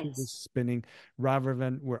way through this Yes. spinning rather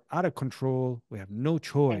than we're out of control. We have no Yeah.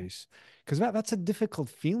 choice. Because that's a difficult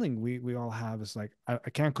feeling we all have. It's like I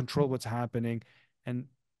can't control what's happening. And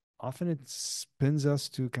often it spins us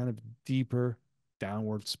to kind of deeper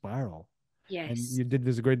downward spiral. And Yes. you did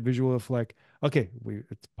this great visual of like, okay,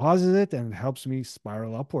 it pauses it and it helps me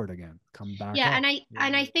spiral upward again, come back Yeah, up.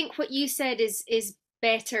 and I think what you said is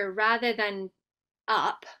better rather than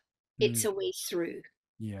up, it's Mm, a way through.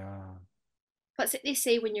 yeah, What's it they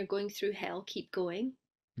say when you're going through hell, keep going?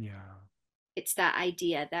 yeah, It's that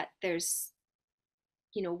idea that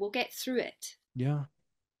we'll get through it. yeah.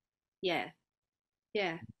 Yeah.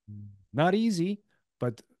 Yeah. Not easy,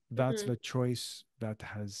 but that's Hmm. the choice that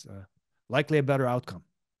has likely a better outcome.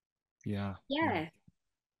 Yeah, yeah. Yeah.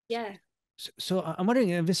 Yeah. So I'm wondering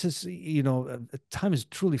if this is, time is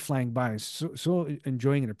truly flying by. So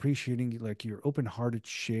enjoying and appreciating like your open-hearted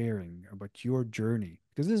sharing about your journey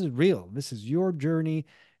because this is real. This is your journey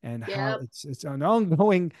and how Yep. it's an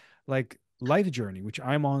ongoing like life journey, which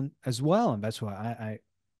I'm on as well, and that's why I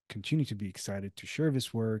continue to be excited to share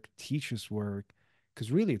this work, teach this work,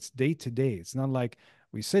 because really it's day to day. It's not like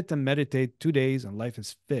we sit and meditate 2 days and life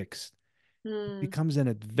is fixed Mm. becomes an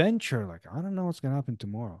adventure. Like, I don't know what's going to happen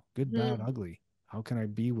tomorrow. Good, bad, Mm. ugly. How can I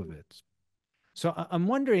be with it? So I'm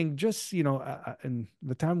wondering, just, in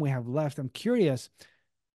the time we have left, I'm curious,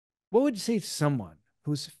 what would you say to someone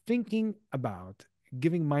who's thinking about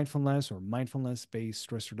giving mindfulness or mindfulness based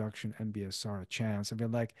stress reduction, MBSR, a chance and be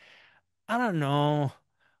like, I don't know,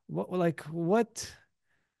 what would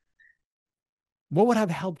have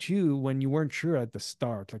helped you when you weren't sure at the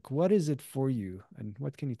start? Like, what is it for you? And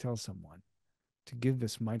what can you tell someone to give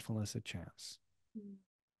this mindfulness a chance? Mm.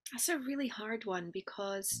 That's a really hard one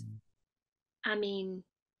because, I mean,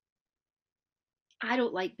 I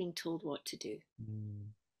don't like being told what to do. Mm.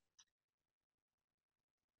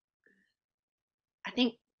 I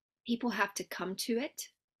think people have to come to it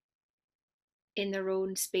in their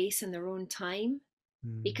own space and their own time.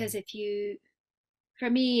 Because Mm. for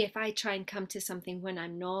me, if I try and come to something when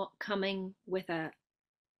I'm not coming with an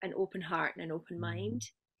open heart and an open Mm.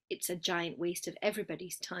 mind, it's a giant waste of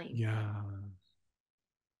everybody's time. Yeah.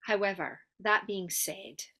 However, that being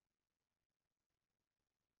said,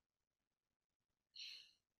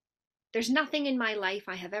 there's nothing in my life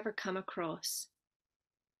I have ever come across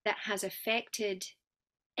that has affected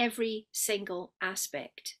every single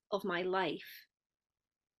aspect of my life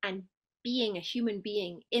and being a human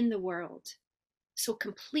being in the world so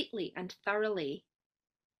completely and thoroughly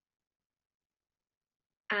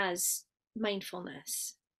as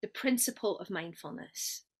mindfulness, the principle of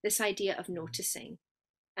mindfulness, this idea of noticing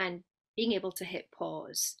and being able to hit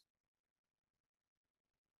pause.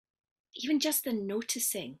 Even just the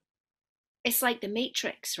noticing, it's like the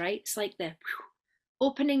matrix, right? It's like the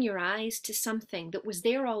opening your eyes to something that was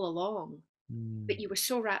there all along, but Mm. you were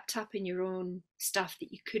so wrapped up in your own stuff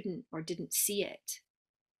that you couldn't or didn't see it.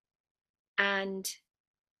 And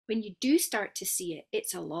when you do start to see it,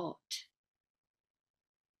 it's a lot.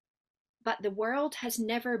 But the world has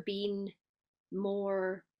never been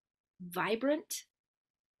more vibrant,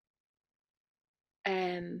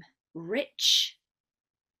 rich,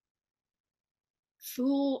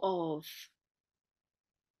 full of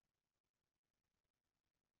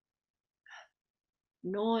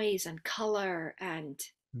noise and color and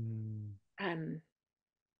Mm. um,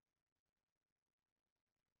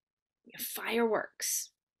 fireworks.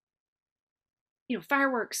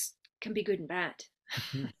 Fireworks can be good and bad.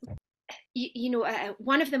 Mhm.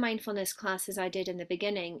 One of the mindfulness classes I did in the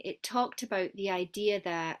beginning, it talked about the idea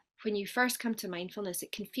that when you first come to mindfulness,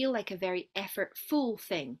 it can feel like a very effortful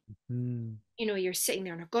thing. Mm. You're sitting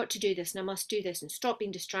there and I've got to do this and I must do this and stop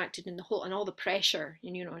being distracted and all the pressure,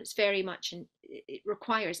 it's very much, and it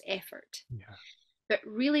requires effort. Yeah. But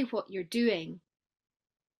really what you're doing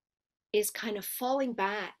is kind of falling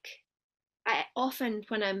back. I often,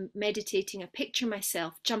 when I'm meditating, I picture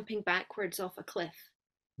myself jumping backwards off a cliff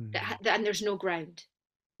Mm. and there's no ground.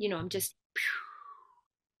 I'm just,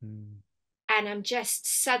 Mm. and I'm just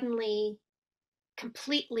suddenly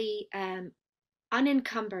completely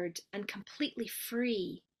unencumbered and completely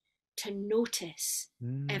free to notice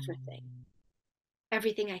everything. Mm.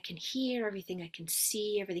 Everything I can hear, everything I can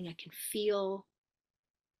see, everything I can feel.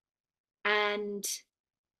 And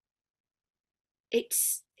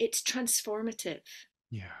it's transformative.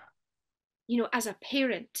 Yeah. As a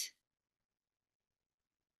parent,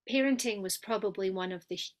 parenting was probably one of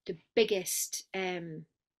the biggest the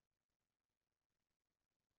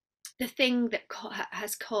thing that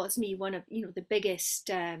has caused me one of the biggest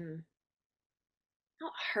not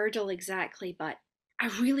hurdle exactly, but I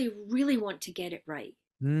really really want to get it right.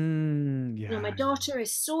 Mm. My Yeah. daughter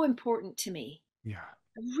is so important to me. Yeah.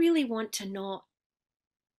 I really want to not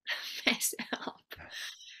mess it up.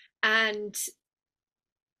 And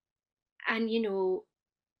and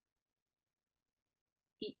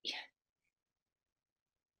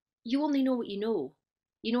you only know what you know.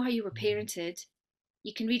 You know how you were Mm. parented.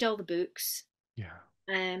 You can read all the books. Yeah.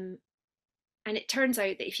 Um, and it turns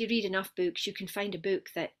out that if you read enough books, you can find a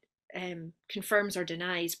book that confirms or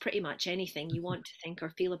denies pretty much anything you want to think or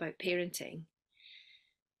feel about parenting.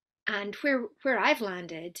 And where I've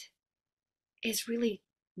landed is really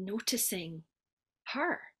noticing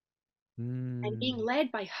her and being Mm.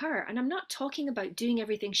 led by her. And I'm not talking about doing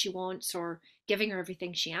everything she wants or giving her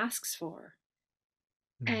everything she asks for.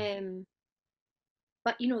 Mm. Um,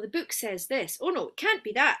 but the book says this. Oh no, it can't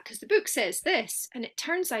be that because the book says this. And it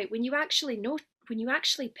turns out when you actually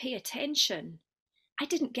pay attention, I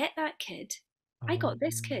didn't get that kid. I got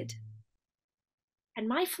this kid. And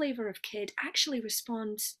my flavor of kid actually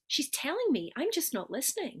responds, she's telling me, I'm just not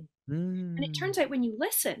listening. And it Mm. turns out when you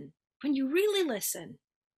listen, when you really listen,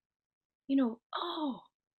 oh,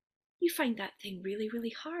 you find that thing really, really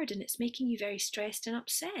hard and it's making you very stressed and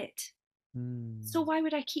upset. So Mm. why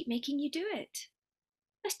would I keep making you do it?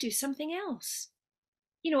 Let's do something else.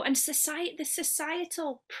 And the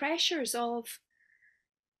societal pressures of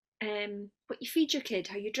what you feed your kid,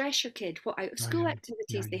 how you dress your kid, what out of Oh, school yeah. Yeah.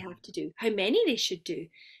 activities they have to do, how many they should do,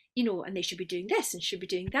 and they should be doing this and should be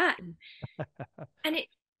doing that, Yeah. and it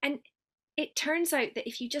and it turns out that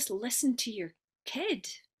if you just listen to your kid,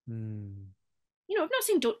 Mm. I'm not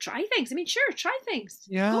saying don't try things. I mean, sure, try things,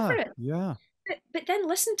 go for Yeah. it, Yeah. but then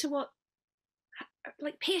listen to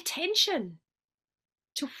like pay attention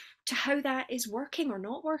to how that is working or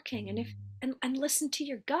not working, and if Mm. and listen to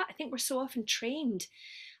your gut. I think we're so often trained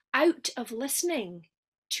out of listening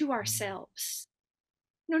to ourselves.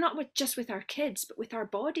 Not just with our kids, but with our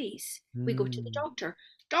bodies. We go to the Mm. doctor.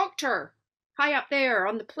 Doctor, high up there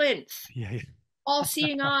on the plinth, Yeah. Yeah. all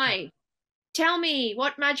seeing eye. Tell me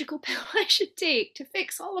what magical pill I should take to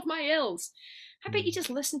fix all of my ills. How about you Mm. just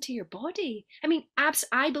listen to your body? I mean,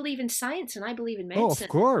 I believe in science and I believe in Oh, of medicine.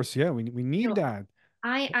 course. Yeah. We You need know, that.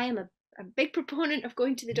 I am a big proponent of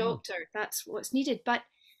going to the Yeah. doctor. That's what's needed. But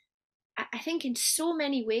I think in so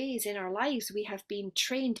many ways in our lives, we have been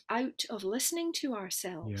trained out of listening to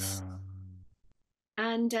ourselves. Yeah.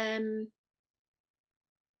 And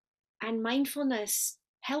And mindfulness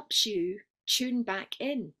helps you tune back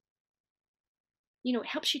in. It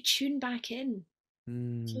helps you tune back in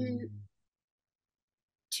to Mm,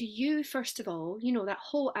 you first of all. That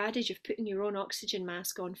whole adage of putting your own oxygen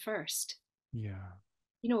mask on first. yeah.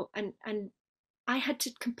 And I had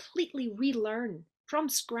to completely relearn from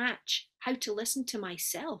scratch how to listen to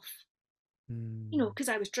myself. Mm, Because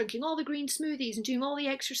I was drinking all the green smoothies and doing all the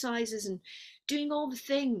exercises and doing all the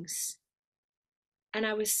things, and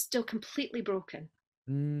I was still completely broken.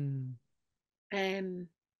 mm, Um,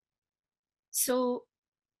 so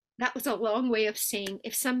that was a long way of saying,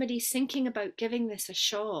 if somebody's thinking about giving this a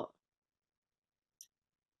shot,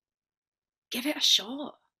 give it a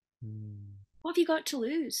shot. mm. What have you got to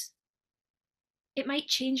lose? It might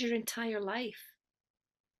change your entire life.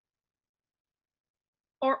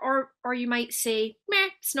 Or you might say, meh,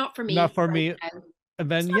 it's not for Not me for right me. now. And It's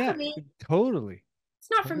then, not for yeah, me. totally.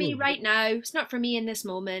 It's not for me Totally. right now. It's not for me in this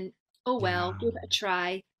moment. Oh well, Yeah. give it a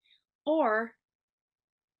try. Or,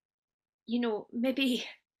 maybe,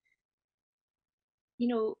 you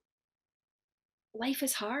know, life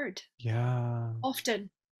is hard. Yeah. Often.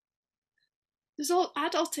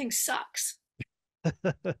 Adulting sucks.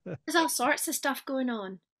 There's all sorts of stuff going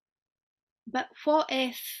on. But what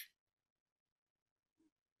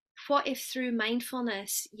if through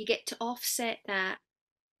mindfulness you get to offset that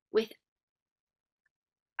with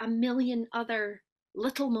a million other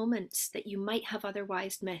little moments that you might have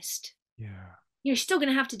otherwise missed? Yeah. You're still going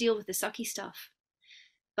to have to deal with the sucky stuff.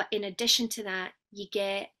 But in addition to that, you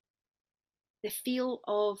get the feel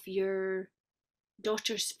of your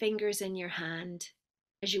daughter's fingers in your hand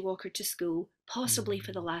as you walk her to school, possibly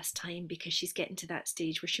for the Mm, last time because she's getting to that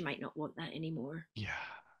stage where she might not want that anymore. yeah.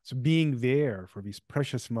 So being there for these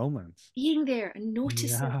precious moments. Being there and noticing,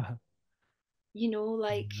 Yeah.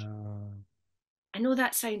 like, Yeah. I know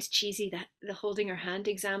that sounds cheesy, that the holding her hand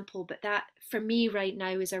example, but that for me right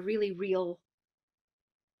now is a really real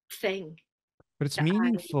thing But it's that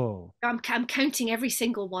meaningful. I'm counting every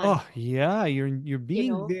single one, Oh, yeah. You're you being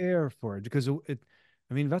know, there for it because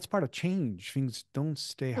I mean, that's part of change. Things don't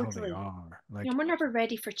stay how they totally. are. Like, We're never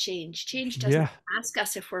ready for change. Change doesn't yeah. ask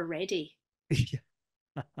us if we're ready.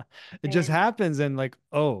 It just Um, happens and like,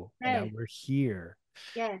 oh, now yeah, we're here.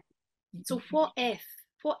 yeah. Y- So y- what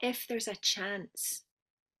if there's a chance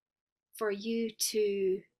for you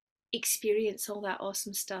to experience all that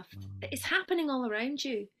awesome stuff that is happening all around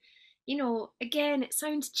you? Again, it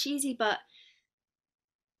sounds cheesy, but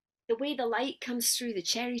the way the light comes through the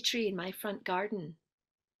cherry tree in my front garden,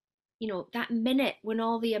 that minute when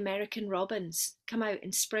all the American robins come out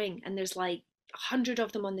in spring and there's like 100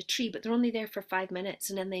 of them on the tree, but they're only there for 5 minutes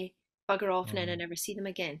and then they bugger off and then I um, never see them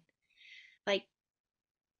again. Like,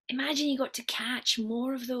 imagine you got to catch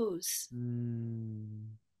more of those. mm,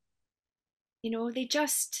 They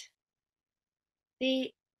just,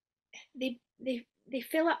 they, they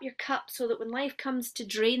fill up your cup so that when life comes to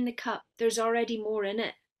drain the cup, there's already more in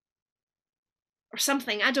it or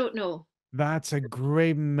something. I don't know. that's a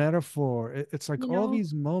great metaphor. It's like You all know?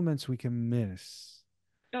 these moments we can miss.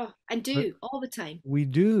 Oh, and But do all the time. we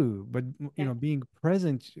do, but Yeah. being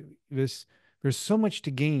present, there's so much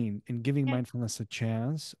to gain in giving Yeah. mindfulness a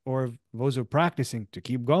chance, or those who are practicing to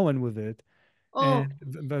keep going with it. Oh,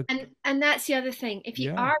 And the and that's the other thing. If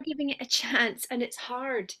you yeah, are giving it a chance and it's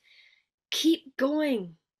hard, keep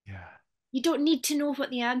going. yeah, You don't need to know what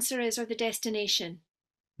the answer is or the destination.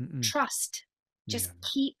 mm-mm, Trust. yeah, Just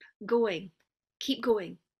keep going. Keep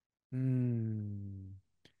going. mm,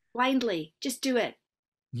 Blindly. Just do it.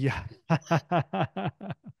 yeah.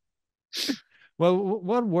 Well,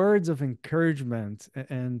 what words of encouragement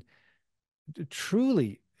and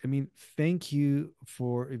truly, I mean, thank you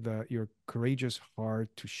for your courageous heart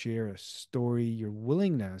to share a story, your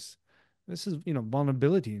willingness. This is,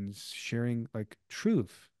 vulnerability and sharing like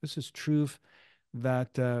truth. This is truth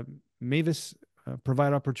that may this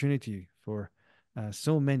provide opportunity for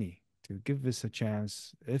so many to give this a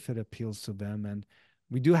chance if it appeals to them. And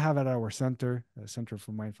we do have at our center, Center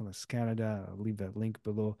for Mindfulness Canada. I'll leave that link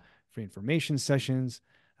below for information sessions.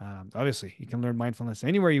 Obviously, you can learn mindfulness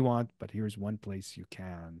anywhere you want, but here's one place you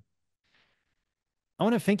can. I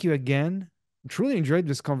want to thank you again. Truly enjoyed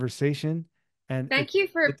this conversation, and Thank you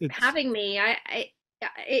for it's having me.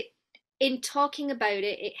 It in talking about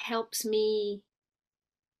it, it helps me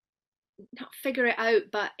not figure it out,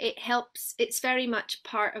 but it helps. It's very much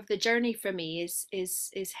part of the journey for me.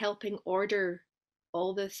 Is helping order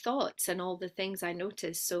all the thoughts and all the things I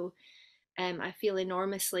notice. So, I feel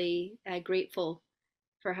enormously grateful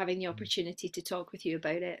for having the opportunity to talk with you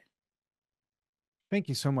about it. thank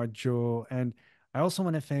you so much, Joel. And I also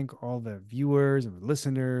want to thank all the viewers and the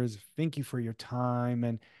listeners. Thank you for your time.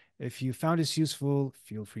 And If you found this useful,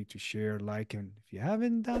 feel free to share, like, and if you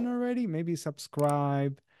haven't done already, maybe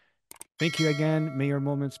subscribe. Thank you again. May your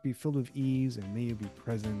moments be filled with ease and may you be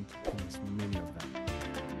present in as many of them.